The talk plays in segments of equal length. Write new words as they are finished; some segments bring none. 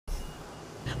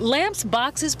Lamps,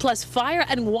 boxes, plus fire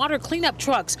and water cleanup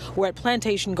trucks were at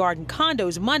Plantation Garden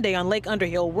Condos Monday on Lake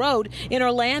Underhill Road in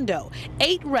Orlando.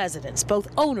 8 residents, both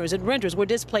owners and renters, were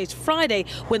displaced Friday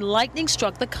when lightning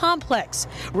struck the complex.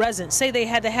 Residents say they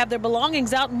had to have their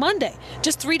belongings out Monday,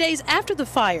 just 3 days after the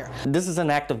fire. This is an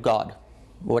act of God,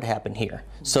 what happened here.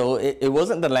 So it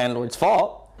wasn't the landlord's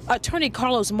fault. Attorney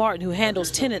Carlos Martin, who handles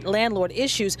tenant-landlord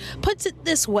issues, puts it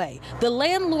this way: the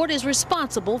landlord is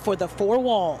responsible for the 4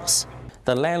 walls.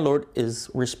 The landlord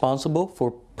is responsible for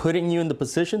putting you in the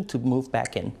position to move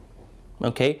back in.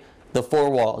 Okay? The 4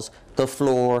 walls, the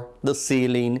floor, the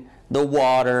ceiling, the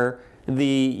water,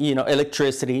 the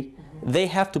electricity. They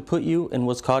have to put you in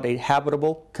what's called a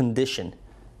habitable condition,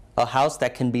 a house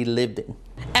that can be lived in.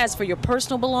 As for your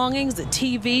personal belongings, the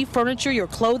TV, furniture, your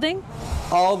clothing,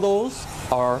 all those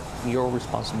are your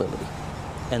responsibility.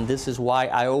 And this is why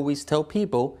I always tell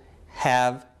people,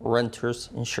 have renter's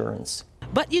insurance.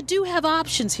 But you do have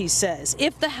options, he says.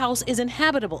 If the house is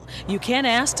inhabitable, you can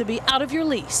ask to be out of your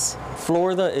lease.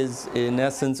 Florida is, in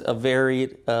essence, a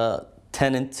very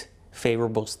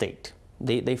tenant-favorable state.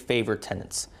 They favor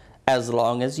tenants, as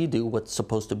long as you do what's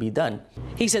supposed to be done.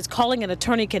 He says calling an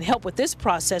attorney can help with this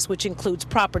process, which includes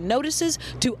proper notices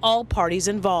to all parties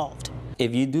involved.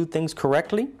 If you do things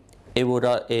correctly,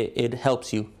 it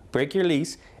helps you break your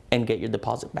lease and get your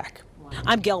deposit back.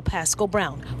 I'm Gail Pascal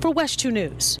Brown for WESH 2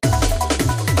 News.